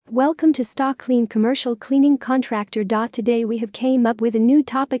Welcome to Stock Clean Commercial Cleaning Contractor. Today we have came up with a new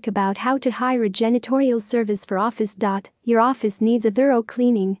topic about how to hire a janitorial service for office. Your office needs a thorough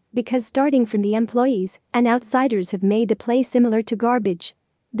cleaning because starting from the employees and outsiders have made the place similar to garbage.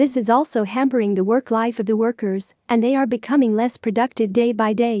 This is also hampering the work life of the workers and they are becoming less productive day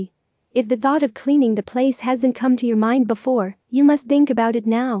by day. If the thought of cleaning the place hasn't come to your mind before, you must think about it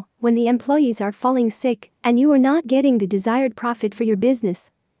now when the employees are falling sick and you are not getting the desired profit for your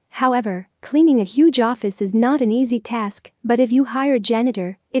business. However, cleaning a huge office is not an easy task, but if you hire a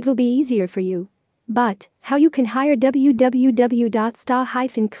janitor, it will be easier for you. But, how you can hire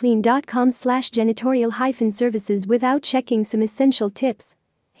www.sta-clean.com/janitorial-services without checking some essential tips.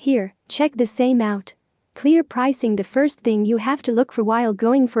 Here, check the same out. Clear pricing. The first thing you have to look for while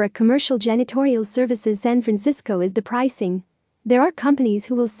going for a commercial janitorial services San Francisco is the pricing. There are companies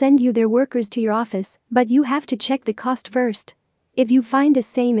who will send you their workers to your office, but you have to check the cost first. If you find the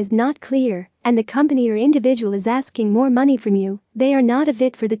same is not clear, and the company or individual is asking more money from you, they are not a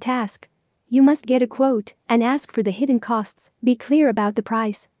fit for the task. You must get a quote and ask for the hidden costs. Be clear about the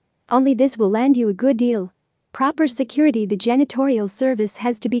price. Only this will land you a good deal. Proper security. The janitorial service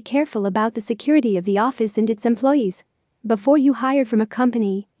has to be careful about the security of the office and its employees. Before you hire from a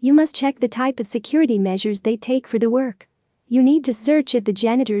company, you must check the type of security measures they take for the work. You need to search if the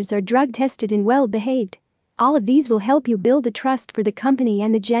janitors are drug tested and well behaved. All of these will help you build the trust for the company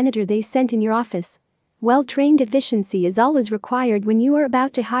and the janitor they sent in your office. Well-trained. Efficiency is always required when you are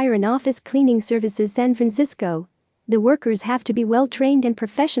about to hire an office cleaning services San Francisco. The workers have to be well-trained and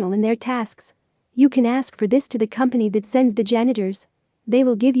professional in their tasks. You can ask for this to the company that sends the janitors. They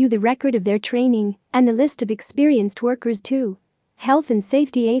will give you the record of their training and the list of experienced workers too. Health and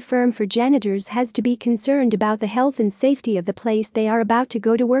safety. A firm for janitors has to be concerned about the health and safety of the place they are about to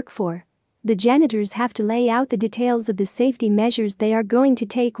go to work for. The janitors have to lay out the details of the safety measures they are going to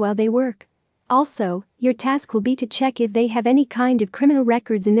take while they work. Also, your task will be to check if they have any kind of criminal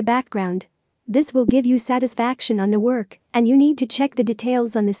records in the background. This will give you satisfaction on the work, and you need to check the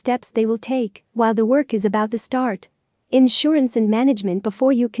details on the steps they will take while the work is about to start. Insurance and management.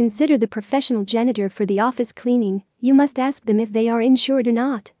 Before you consider the professional janitor for the office cleaning, you must ask them if they are insured or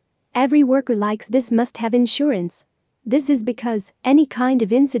not. Every worker likes this must have insurance. This is because any kind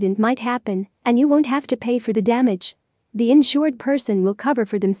of incident might happen and you won't have to pay for the damage. The insured person will cover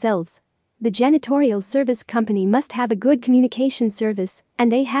for themselves. The janitorial service company must have a good communication service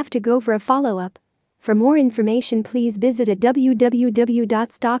and they have to go for a follow-up. For more information please visit at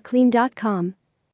www.staclean.com.